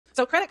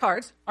So credit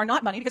cards are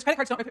not money because credit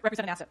cards don't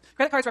represent an asset.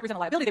 Credit cards represent a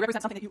liability. They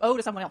represent something that you owe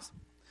to someone else.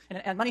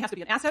 And money has to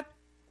be an asset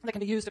that can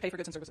be used to pay for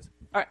goods and services.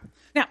 All right.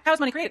 Now, how is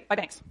money created? By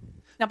banks.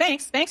 Now,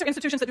 banks are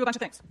institutions that do a bunch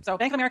of things. So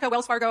Bank of America,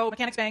 Wells Fargo,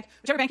 Mechanics Bank,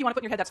 whichever bank you want to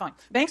put in your head, that's fine.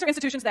 Banks are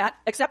institutions that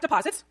accept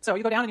deposits. So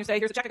you go down and you say,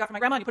 here's a check I got from my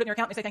grandma, and you put it in your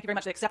account, and they say, thank you very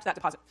much. They accept that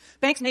deposit.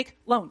 Banks make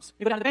loans.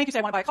 You go down to the bank, you say,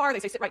 I want to buy a car. They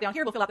say, sit right down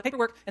here, we'll fill out the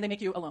paperwork, and they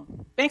make you a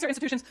loan. Banks are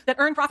institutions that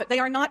earn profit. They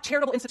are not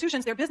charitable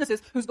institutions. They're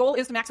businesses whose goal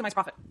is to maximize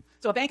profit.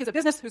 So a bank is a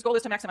business whose goal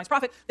is to maximize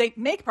profit. They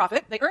make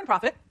profit, they earn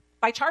profit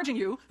by charging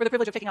you for the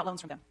privilege of taking out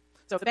loans from them.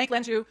 So if the bank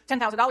lends you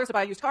 $10,000 to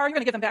buy a used car, you're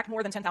going to give them back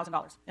more than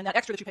 $10,000. And that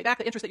extra that you pay back,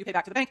 the interest that you pay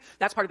back to the bank,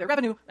 that's part of their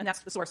revenue, and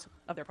that's the source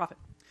of their profit.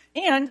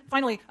 And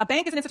finally, a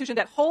bank is an institution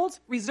that holds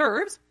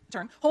reserves,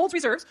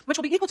 which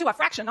will be equal to a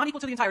fraction, not equal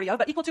to the entirety of,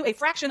 but equal to a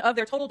fraction of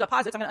their total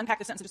deposits. I'm going to unpack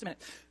this sentence in just a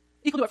minute.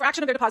 Equal to a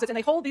fraction of their deposits, and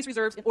they hold these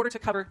reserves in order to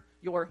cover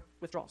your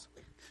withdrawals.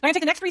 Now, I'm going to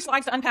take the next 3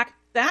 slides to unpack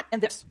that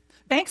and this.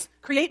 Banks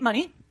create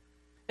money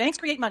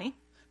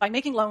by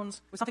making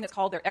loans with something that's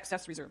called their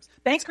excess reserves.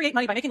 Banks create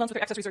money by making loans with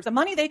their excess reserves. The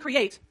money they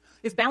create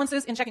is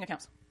balances in checking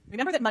accounts.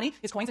 Remember that money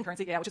is coins and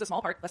currency, which is a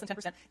small part, less than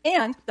 10%,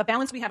 and the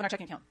balance we have in our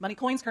checking account. Money,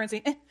 coins,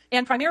 currency,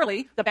 and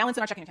primarily the balance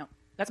in our checking account.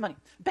 That's money.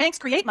 Banks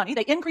create money.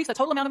 They increase the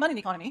total amount of money in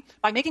the economy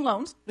by making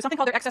loans with something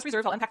called their excess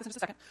reserves. I'll unpack this in just a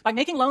second. By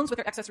making loans with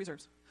their excess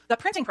reserves. The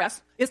printing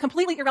press is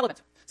completely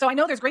irrelevant. So I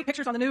know there's great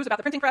pictures on the news about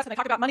the printing press, and they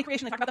talk about money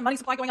creation, they talk about the money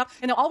supply going up,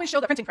 and they'll always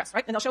show the printing press,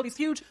 right? And they'll show these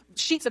huge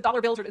sheets of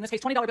dollar bills, or in this case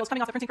 $20 bills,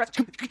 coming off the printing press.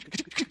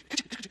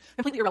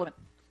 Completely irrelevant.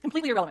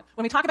 Completely irrelevant.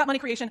 When we talk about money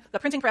creation, the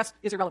printing press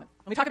is irrelevant.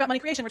 When we talk about money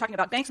creation, we're talking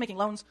about banks making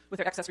loans with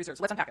their excess reserves.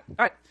 Let's unpack it.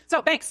 All right.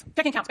 So banks,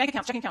 checking accounts, bank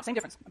accounts, checking accounts, same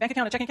difference. A bank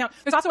account, a checking account.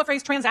 There's also a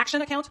phrase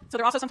transaction account. So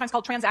they're also sometimes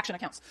called transaction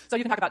accounts. So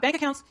you can talk about bank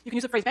accounts, you can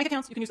use the phrase bank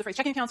accounts, you can use the phrase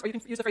checking accounts, or you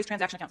can use the phrase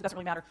transaction accounts. It doesn't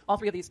really matter. All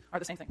 3 of these are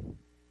the same thing.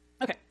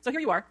 Okay. So here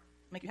you are.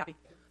 Make you happy.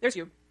 There's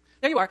you.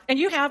 There you are. And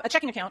you have a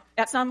checking account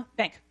at some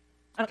bank.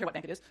 I don't care what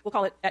bank it is. We'll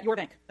call it at your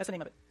bank. That's the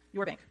name of it.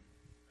 Your bank.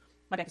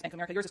 My bank is Bank of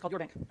America. Yours is called your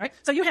bank. All right?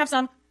 So you have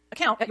some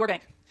account at your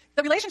bank.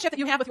 The relationship that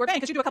you have with your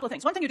bank is you do a couple of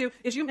things. One thing you do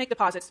is you make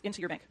deposits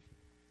into your bank.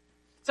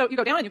 So you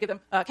go down and you give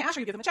them cash, or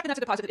you give them a check, and that's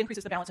a deposit that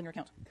increases the balance in your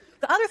account.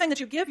 The other thing that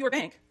you give your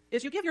bank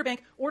is you give your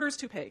bank orders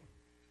to pay.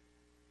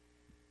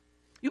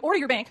 You order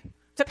your bank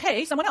to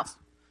pay someone else.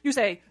 You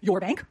say,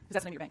 your bank, because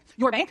that's the name of your bank.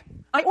 Your bank,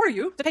 I order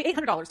you to pay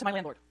 $800 to my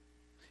landlord.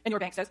 And your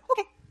bank says,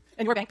 okay.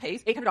 And your bank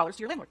pays $800 to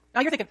your landlord.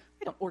 Now you're thinking,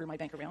 I don't order my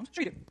bank around.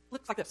 Sure you do. It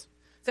looks like this.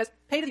 It says,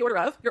 pay to the order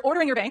of. You're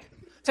ordering your bank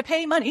to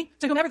pay money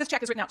to whomever this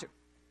check is written out to.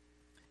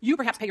 You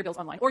perhaps pay your bills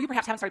online, or you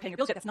perhaps haven't started paying your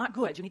bills yet. That's not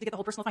good. You need to get the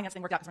whole personal finance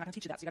thing worked out, because we're not going to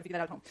teach you that, so you got to figure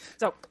that out at home.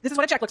 So this is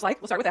what a check looks like.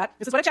 We'll start with that.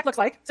 This is what a check looks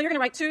like. So you're going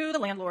to write to the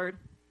landlord.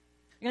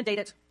 You're going to date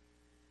it.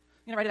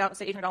 You're going to write it out and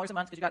say $800 a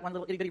month because you got one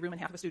little itty-bitty room in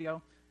half of a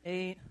studio.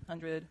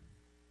 $800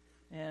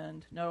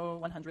 and no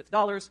 $100. You're going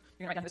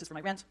to write down, this is for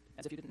my rent,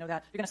 as if you didn't know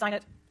that. You're going to sign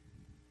it.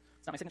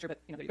 It's not my signature, but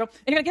there you go. And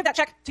you're going to give that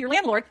check to your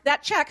landlord.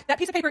 That check, that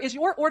piece of paper, is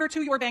your order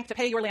to your bank to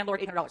pay your landlord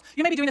 $800.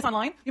 You may be doing this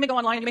online. You may go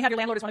online and you may have your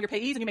landlord as one of your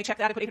payees, and you may check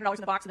that and put $800 in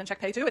the box and then check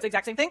pay too. It's the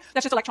exact same thing.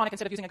 That's just electronic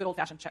instead of using a good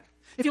old-fashioned check.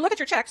 If you look at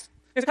your checks,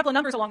 there's a couple of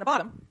numbers along the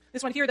bottom.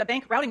 This one here, the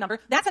bank routing number,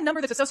 that's a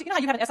number that's associated. You know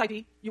how you have an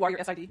SID? You are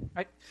your SID,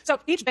 right? So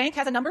each bank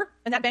has a number,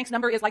 and that bank's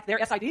number is like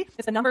their SID.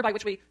 It's the number by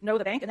which we know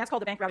the bank, and that's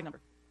called the bank routing number.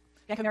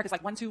 Bank of America is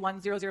like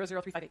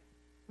 121000358.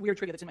 Weird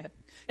trivia that's in my head.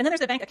 And then there's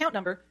the bank account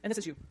number, and this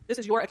is you. This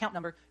is your account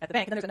number at the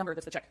bank, and then there's a number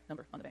that's the check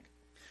number on the bank.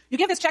 You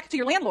give this check to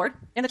your landlord,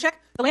 and the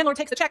landlord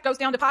takes the check, goes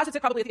down, deposits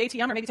it probably at the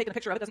ATM, or maybe taking a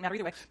picture of it, doesn't matter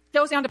either way.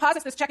 Goes down,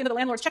 deposits this check into the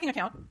landlord's checking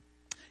account,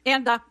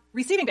 and the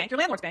receiving bank, your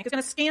landlord's bank, is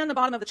going to scan the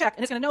bottom of the check,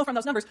 and it's going to know from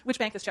those numbers which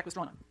bank this check was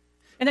drawn on.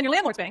 And then your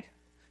landlord's bank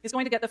is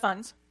going to get the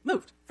funds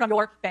moved from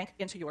your bank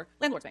into your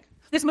landlord's bank.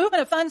 This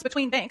movement of funds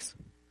between banks,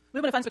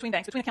 between accounts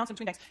and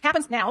between banks,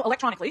 happens now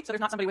electronically, so there's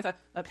not somebody with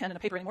a pen and a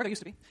paper anymore. There used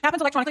to be. Happens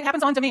electronically,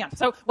 happens on demand.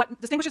 So what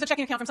distinguishes a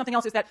checking account from something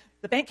else is that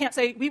the bank can't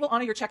say, we will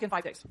honor your check in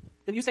 5 days.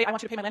 Then you say, I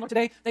want you to pay my landlord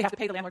today. They have to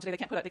pay the landlord today.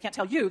 They can't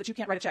tell you that you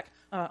can't write a check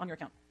on your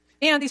account.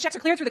 And these checks are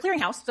cleared through the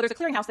clearinghouse. So there's a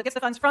clearinghouse that gets the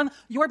funds from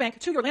your bank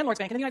to your landlord's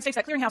bank. And in the United States,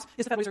 that clearinghouse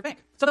is the Federal Reserve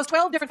Bank. So those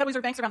 12 different Federal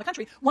Reserve banks around the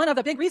country, one of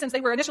the big reasons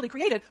they were initially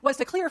created was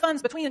to clear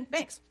funds between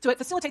banks, to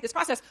facilitate this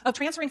process of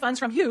transferring funds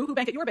from you, who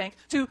bank at your bank,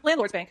 to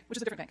landlord's bank, which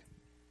is a different bank.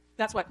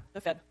 That's what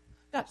the Fed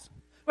does.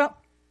 Well,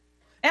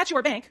 at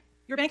your bank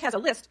has a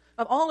list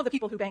of all of the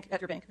people who bank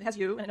at your bank. It has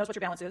you, and it knows what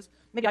your balance is.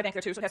 Maybe I bank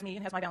there too, so it has me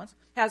and has my balance.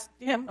 Has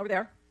him over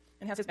there,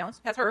 and has his balance.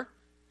 Has her,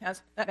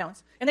 has that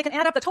balance. And they can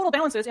add up the total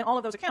balances in all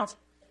of those accounts,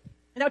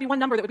 and that would be one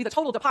number that would be the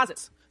total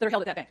deposits that are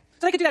held at that bank.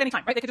 So they could do that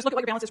anytime, right? They could just look at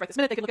what your balance is right this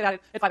minute. They could look at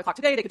it at 5 o'clock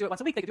today. They could do it once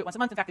a week. They could do it once a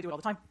month. In fact, they do it all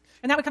the time.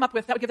 And that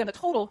would give them the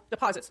total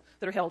deposits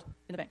that are held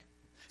in the bank.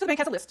 So the bank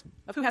has a list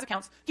of who has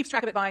accounts, keeps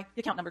track of it by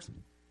the account numbers. And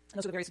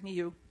those are the various me,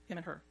 you, him,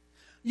 and her.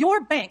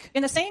 Your bank,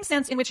 in the same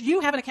sense in which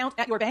you have an account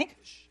at your bank,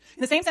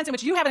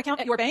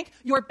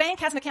 your bank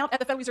has an account at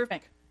the Federal Reserve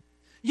Bank.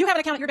 You have an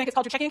account at your bank, it's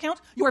called your checking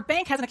account. Your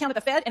bank has an account at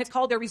the Fed, and it's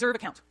called their reserve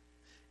account.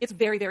 It's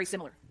very, very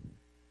similar.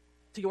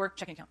 to your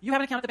checking account. You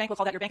have an account at the bank, we'll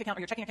call that your bank account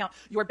or your checking account.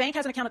 Your bank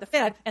has an account at the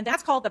Fed, and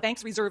that's called the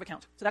bank's reserve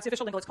account. So that's the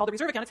official lingo. It's called the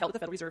reserve account. It's held at the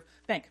Federal Reserve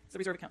Bank. It's the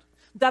reserve account.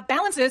 The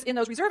balances in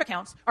those reserve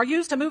accounts are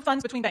used to move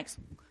funds between banks.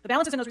 The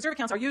balances in those reserve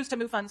accounts are used to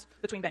move funds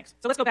between banks.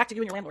 So let's go back to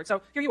you and your landlord.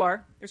 So here you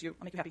are. There's you.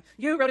 I'll make you happy.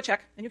 You wrote a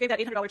check, and you gave that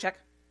 $800 check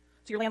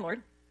to your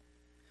landlord.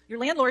 Your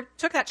landlord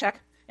took that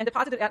check and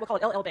deposited it at, we'll call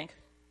it LL Bank.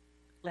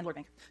 Landlord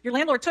Bank. Your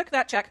landlord took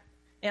that check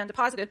and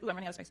deposited, I'm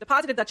running out of space,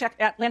 deposited the check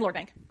at Landlord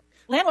Bank.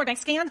 Landlord Bank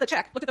scanned the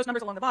check, looked at those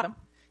numbers along the bottom,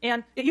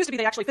 and it used to be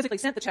they actually physically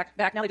sent the check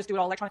back. Now they just do it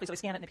all electronically, so they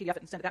scan it and they PDF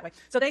it and send it that way.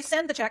 So they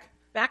send the check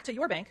back to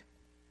your bank,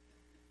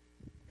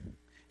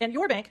 and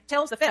your bank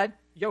tells the Fed,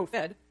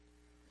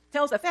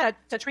 tells the Fed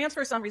to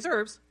transfer some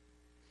reserves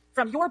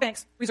from your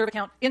bank's reserve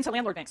account into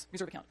Landlord Bank's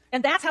reserve account.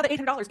 And that's how the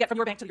 $800 get from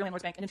your bank to your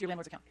landlord's bank and into your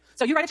landlord's account.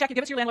 So you write a check, you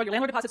give it to your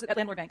landlord deposits it at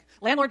Landlord Bank.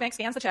 Landlord Bank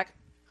scans the check,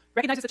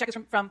 recognizes the check is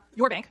from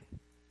your bank.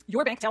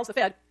 Your bank tells the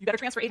Fed, you better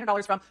transfer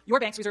 $800 from your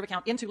bank's reserve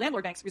account into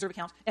Landlord Bank's reserve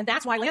account, and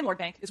that's why Landlord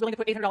Bank is willing to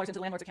put $800 into the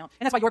landlord's account,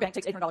 and that's why your bank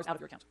takes $800 out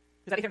of your account,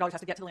 because that $800 has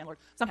to get to the landlord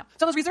somehow.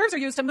 So those reserves are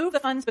used to move the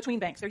funds between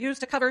banks. They're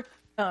used to cover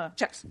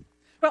checks.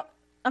 Well,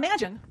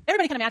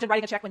 everybody can imagine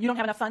writing a check when you don't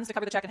have enough funds to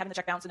cover the check and having the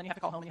check bounce, and then you have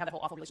to call home and you have that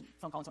whole awful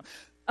phone call and so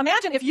on.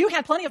 Imagine if you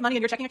had plenty of money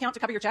in your checking account to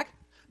cover your check,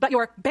 but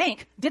your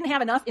bank didn't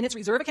have enough in its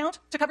reserve account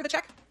to cover the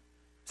check.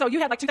 So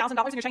you had like $2,000 in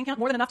your checking account,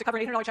 more than enough to cover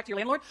an $800 check to your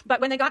landlord.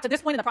 But when they got to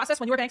this point in the process,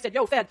 when your bank said,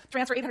 yo, Fed,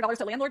 transfer $800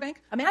 to Landlord Bank,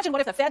 imagine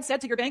what if the Fed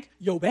said to your bank,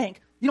 yo,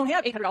 bank, you don't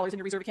have $800 in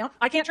your reserve account.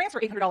 I can't transfer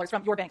 $800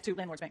 from your bank to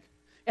Landlord's Bank.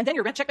 And then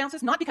your rent check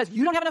bounces, not because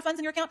you don't have enough funds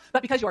in your account,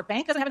 but because your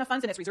bank doesn't have enough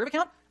funds in its reserve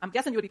account. I'm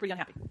guessing you would be pretty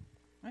unhappy.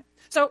 Right?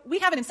 So we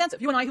have an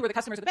incentive, you and I who are the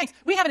customers of the banks,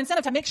 we have an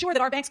incentive to make sure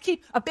that our banks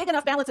keep a big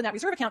enough balance in that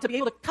reserve account to be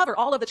able to cover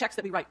all of the checks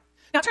that we write.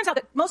 Now, it turns out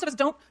that most of us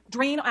don't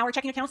drain our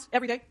checking accounts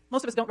every day.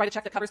 Most of us don't write a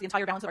check that covers the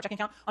entire balance of our checking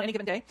account on any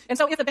given day. And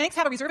so if the banks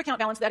have a reserve account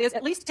balance that is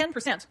at least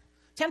 10%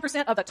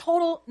 of the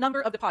total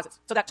number of deposits,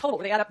 so that total,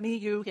 where they add up me,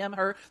 you, him,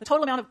 her, the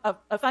total amount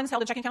of funds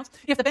held in checking accounts,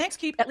 if the banks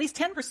keep at least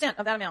 10%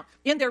 of that amount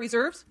in their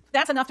reserves,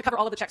 that's enough to cover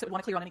all of the checks that we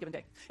want to clear on any given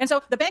day. And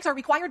so the banks are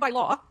required by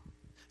law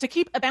to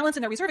keep a balance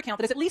in their reserve account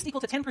that is at least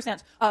equal to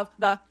 10% of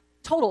the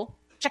total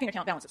checking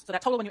account balances. So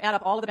that total, when you add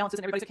up all of the balances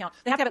in everybody's account,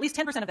 they have to have at least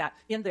 10% of that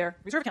in their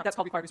reserve account. That's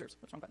called required reserves.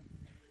 What's wrong button?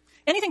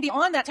 Anything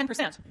beyond that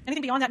 10%,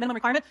 anything beyond that minimum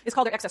requirement is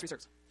called their excess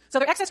reserves. So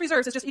their excess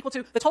reserves is just equal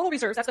to the total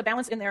reserves, that's the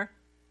balance in their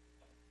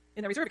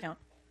reserve account,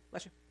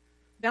 bless you,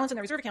 balance in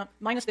their reserve account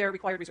minus their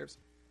required reserves.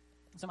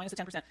 So minus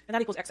the 10%, and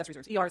that equals excess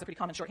reserves. ER is a pretty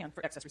common shorthand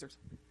for excess reserves.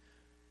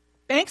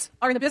 Banks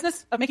are in the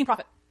business of making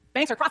profit.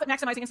 Banks are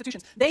profit-maximizing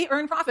institutions. They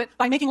earn profit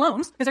by making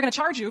loans because they're going to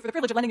charge you for the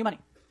privilege of lending you money.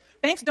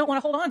 Banks don't want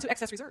to hold on to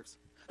excess reserves.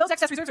 Those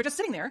excess reserves are just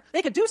sitting there.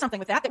 They could do something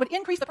with that would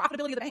increase the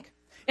profitability of the bank.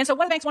 And so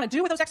what do banks want to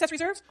do with those excess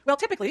reserves? Well,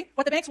 typically,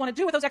 what the banks want to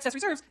do with those excess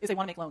reserves is they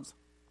want to make loans.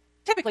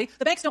 Typically,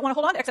 the banks don't want to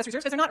hold on to excess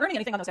reserves because they're not earning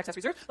anything on those excess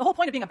reserves. The whole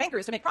point of being a banker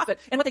is to make profit.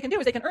 And what they can do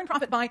is they can earn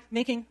profit by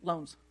making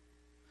loans.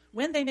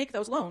 When they make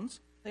those loans,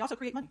 they also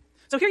create money.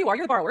 So here you are,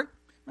 you're the borrower.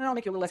 Well, I'll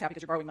make you a little less happy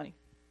because you're borrowing money.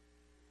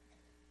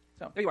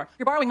 So there you are.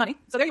 You're borrowing money.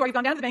 So there you are. You've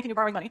gone down to the bank and you're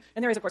borrowing money.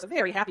 And there is, of course, a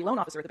very happy loan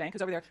officer at the bank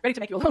who's over there ready to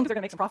make you a loan because they're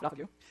going to make some profit off of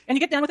you. And you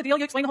get done with the deal.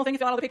 You explain the whole thing. You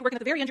fill out all the paperwork.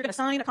 And at the very end, you're going to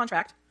sign a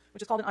contract,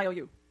 which is called an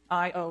IOU.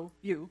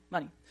 IOU,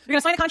 money. You're going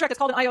to sign a contract that's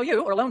called an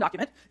IOU, or a loan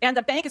document. And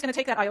the bank is going to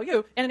take that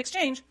IOU. And in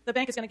exchange, the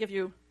bank is going to give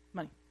you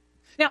money.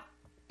 Now,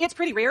 it's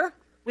pretty rare,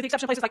 with the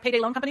exception of places like payday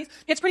loan companies,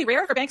 it's pretty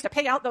rare for banks to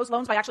pay out those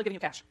loans by actually giving you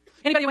cash.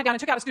 Anybody who went down and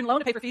took out a student loan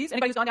to pay for fees,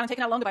 anybody who's gone down and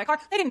taken out a loan to buy a car,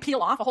 they didn't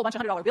peel off a whole bunch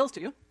of $100 bills to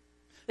you.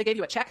 They gave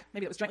you a check,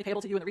 maybe it was jointly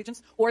payable to you and the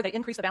regents, or they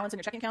increased the balance in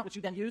your checking account, which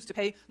you then used to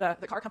pay the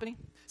car company.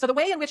 So the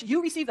way in which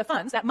you receive the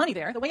funds, that money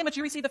there, the way in which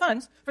you receive the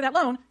funds for that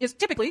loan is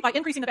typically by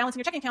increasing the balance in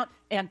your checking account,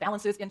 and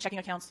balances in checking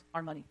accounts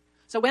are money.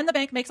 So when the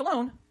bank makes a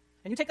loan,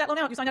 and you take that loan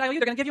out, you sign that IOU,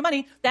 they're going to give you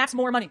money, that's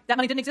more money. That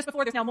money didn't exist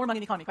before, there's now more money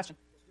in the economy. Question?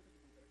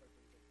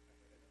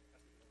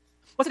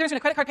 What's the difference between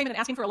a credit card payment and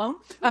asking for a loan?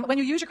 When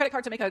you use your credit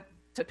card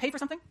to pay for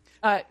something,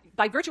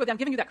 by virtue of them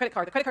giving you that credit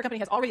card, the credit card company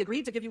has already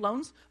agreed to give you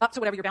loans up to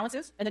whatever your balance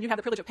is, and then you have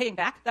the privilege of paying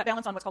back that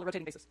balance on what's called a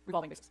rotating basis,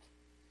 revolving basis.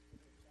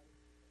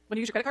 When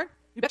you use your credit card,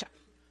 you betcha.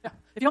 Yeah.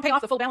 If you don't pay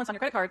off the full balance on your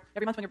credit card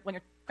every month when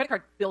your credit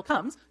card bill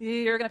comes,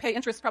 you're going to pay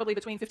interest probably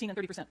between 15 and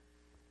 30%.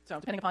 So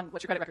depending upon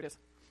what your credit record is.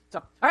 So,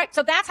 all right,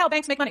 so that's how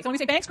banks make money. So when we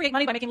say banks create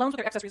money by making loans with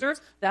their excess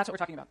reserves, that's what we're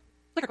talking about.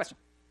 Clicker question.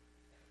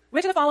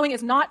 Which of the following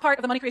is not part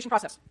of the money creation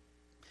process?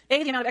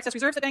 A, the amount of excess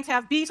reserves that banks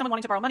have. B, someone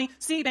wanting to borrow money.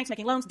 C, banks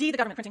making loans. D, the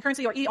government printing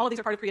currency. Or E, all of these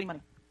are part of creating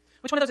money.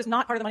 Which one of those is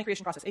not part of the money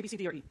creation process? A, B, C,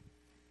 D, or E?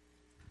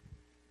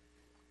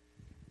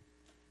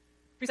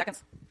 3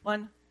 seconds.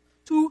 1,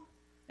 2,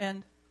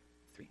 and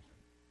 3.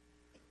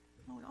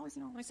 Oh, it always,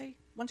 when I say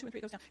 1, 2, and 3,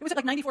 it goes down. It was at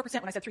like 94%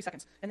 when I said 3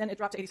 seconds, and then it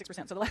dropped to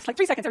 86%. So the last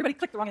 3 seconds, everybody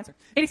clicked the wrong answer.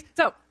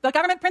 So the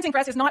government printing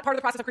press is not part of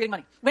the process of creating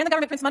money. When the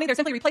government prints money, they're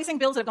simply replacing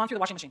bills that have gone through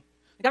the washing machine.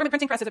 The government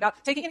printing press is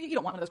about taking, you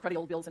don't want one of those cruddy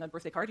old bills in a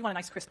birthday card. You want a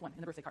nice crisp one in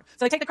the birthday card.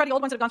 So they take the cruddy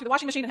old ones that have gone through the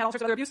washing machine and had all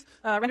sorts of other abuse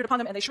rendered upon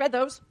them, and they shred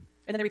those,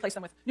 and then they replace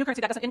them with new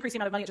currency. That doesn't increase the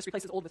amount of money, it just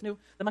replaces old with new.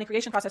 The money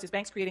creation process is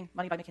banks creating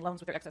money by making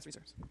loans with their excess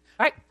reserves.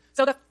 All right,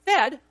 so the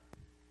Fed,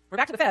 we're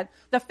back to the Fed.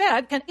 The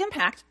Fed can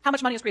impact how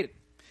much money is created.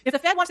 If the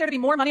Fed wants there to be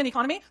more money in the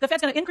economy, the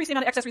Fed's going to increase the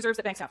amount of excess reserves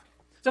that banks have.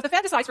 So if the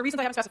Fed decides, for reasons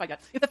I haven't specified yet,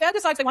 if the Fed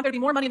decides they want there to be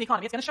more money in the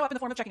economy, it's going to show up in the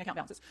form of checking account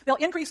balances. They'll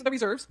increase the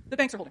reserves the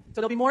banks are holding.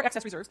 So there'll be more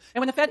excess reserves.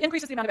 And when the Fed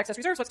increases the amount of excess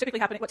reserves, what typically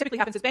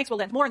happens is banks will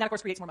lend more, and that, of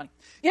course, creates more money.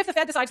 If the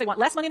Fed decides they want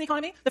less money in the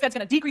economy, the Fed's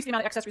going to decrease the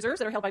amount of excess reserves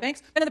that are held by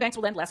banks, and then the banks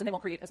will lend less, and they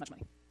won't create as much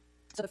money.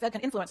 So the Fed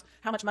can influence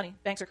how much money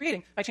banks are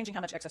creating by changing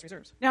how much excess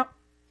reserves. Now,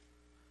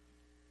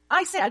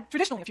 I said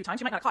traditionally a few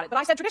times, you might not have caught it, but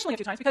I said traditionally a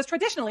few times because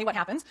traditionally what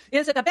happens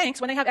is that the banks,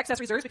 when they have excess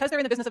reserves, because they're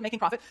in the business of making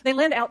profit, they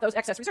lend out those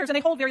excess reserves and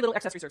they hold very little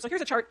excess reserves. So here's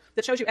a chart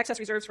that shows you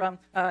excess reserves from,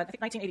 I think,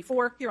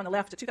 1984 here on the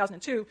left to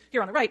 2002 here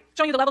on the right,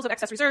 showing you the levels of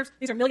excess reserves.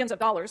 These are millions of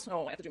dollars.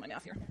 Oh, I have to do my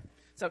math here.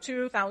 So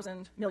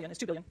 2,000 million is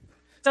 2 billion.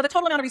 So the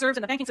total amount of reserves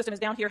in the banking system is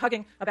down here,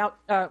 hugging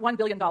about $1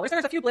 billion.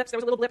 There's a few blips. There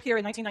was a little blip here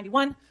in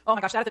 1991. Oh my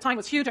gosh, that at the time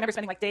was huge. I remember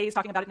spending like days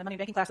talking about it in the money and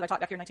banking class that I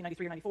taught back here in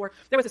 1993 or 94.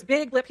 There was this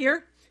big blip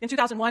here in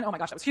 2001. Oh my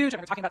gosh, that was huge. I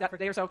remember talking about that for a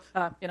day or so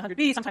in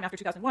 100B sometime after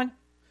 2001.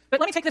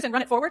 But let me take this and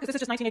run it forward, because this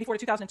is just 1984 to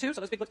 2002,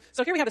 so those big blips.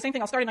 So here we have the same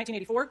thing. I'll start in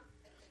 1984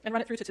 and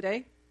run it through to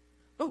today.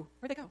 Oh,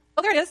 where'd they go?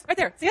 Oh, there it is, right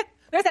there. See it?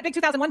 There's that big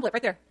 2001 blip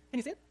right there. Can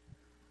you see it?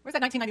 Where's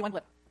that 1991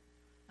 blip?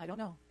 I don't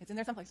know. It's in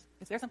there someplace.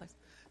 It's there someplace.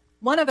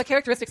 One of the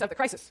characteristics of the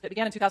crisis that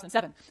began in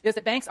 2007 is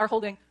that banks are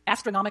holding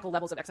astronomical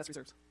levels of excess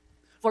reserves.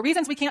 For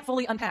reasons we can't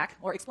fully unpack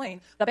or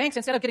explain, the banks,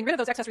 instead of getting rid of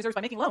those excess reserves by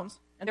making loans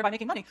and thereby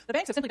making money, the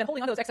banks have simply been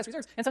holding on to those excess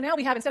reserves. And so now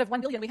we have, instead of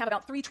 $1 billion, we have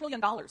about $3 trillion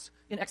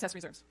in excess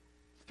reserves.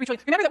 $3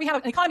 trillion. Remember that we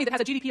have an economy that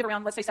has a GDP of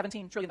around, let's say,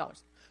 $17 trillion.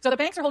 So the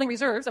banks are holding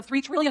reserves of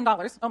 $3 trillion. Oh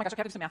my gosh, I have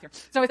to do some math here.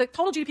 So if the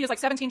total GDP is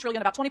like $17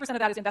 trillion, about 20% of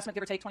that is investment,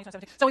 give or take, 20,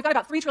 17. So we've got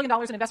about $3 trillion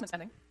in investment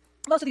spending.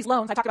 Most of these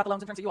loans, I talked about the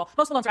loans in terms of you all,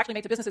 most of the loans are actually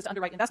made to businesses to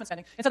underwrite investment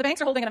spending. And so the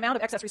banks are holding an amount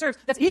of excess reserves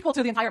that's equal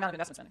to the entire amount of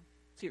investment spending.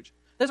 It's huge.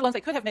 Those are loans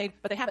they could have made,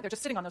 but they haven't. They're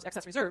just sitting on those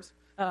excess reserves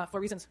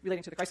for reasons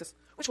relating to the crisis,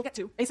 which we'll get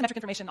to. Asymmetric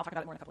information, I'll talk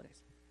about it more in a couple of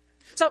days.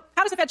 So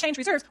how does the Fed change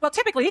reserves? Well,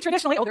 typically,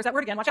 traditionally, oh, there's that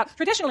word again, watch out.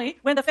 Traditionally,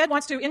 when the Fed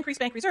wants to increase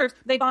bank reserves,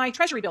 they buy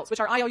treasury bills, which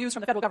are IOUs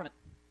from the federal government.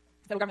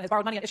 The federal government has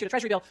borrowed money and issued a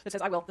treasury bill that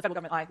says, the federal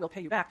government, I will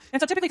pay you back. And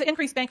so typically to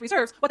increase bank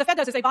reserves, what the Fed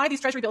does is they buy these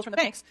treasury bills from the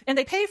banks, and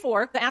they pay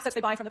for the assets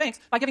they buy from the banks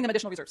by giving them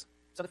additional reserves.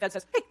 So the Fed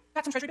says, hey,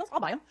 got some treasury bills?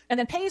 I'll buy them. And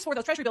then pays for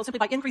those treasury bills simply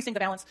by increasing the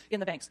balance in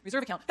the bank's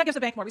reserve account. That gives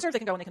the bank more reserves. They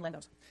can go and they can lend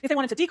those. If they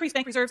wanted to decrease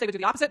bank reserves, they would do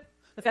the opposite.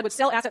 The Fed would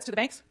sell assets to the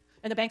banks,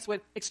 and the banks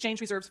would exchange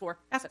reserves for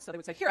assets. So they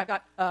would say, here, I've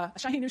got a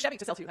shiny new Chevy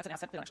to sell to you. That's an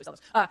asset. They don't actually sell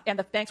those. And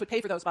the banks would pay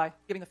for those by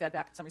giving the Fed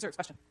back some reserves.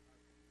 Question?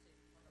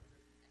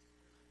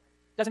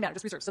 Doesn't matter,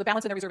 just reserves. So the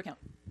balance in their reserve account.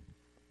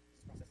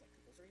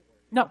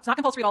 No, it's not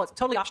compulsory at all. It's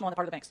totally optional on the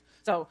part of the banks.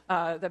 So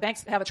the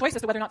banks have a choice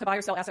as to whether or not to buy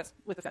or sell assets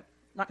with the Fed.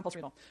 Not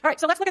compulsory at all. All right,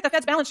 so let's look at the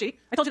Fed's balance sheet.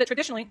 I told you that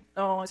traditionally,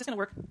 is this going to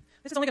work?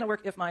 This is only going to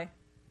work if my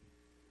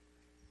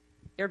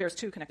AirBear's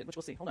 2 connected, which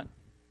we'll see. Hold on.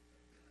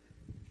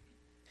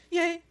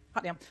 Yay.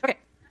 Hot damn. Okay.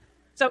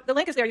 So the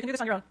link is there. You can do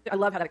this on your own. I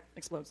love how that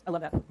explodes. I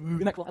love that.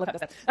 Isn't that cool? I love how it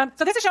does that.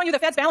 So this is showing you the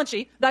Fed's balance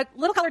sheet. The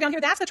little color down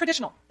here, that's the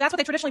traditional. That's what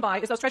they traditionally buy,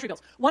 is those treasury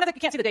bills. One of the,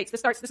 you can't see the dates.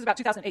 This is about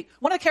 2008.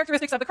 One of the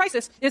characteristics of the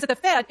crisis is that the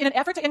Fed, in an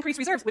effort to increase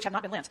reserves, which have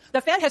not been lent,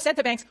 the Fed has said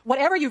to banks,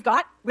 whatever you've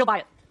got, we'll buy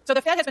it. So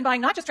the Fed has been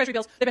buying not just treasury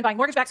bills, they've been buying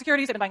mortgage-backed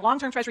securities, they've been buying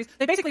long-term treasuries.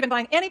 They've basically been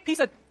buying any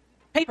piece of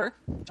paper,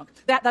 junk,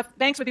 that the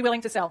banks would be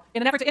willing to sell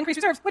in an effort to increase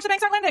reserves, which the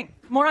banks aren't lending.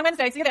 More on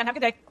Wednesday. See you then. Have a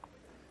good day.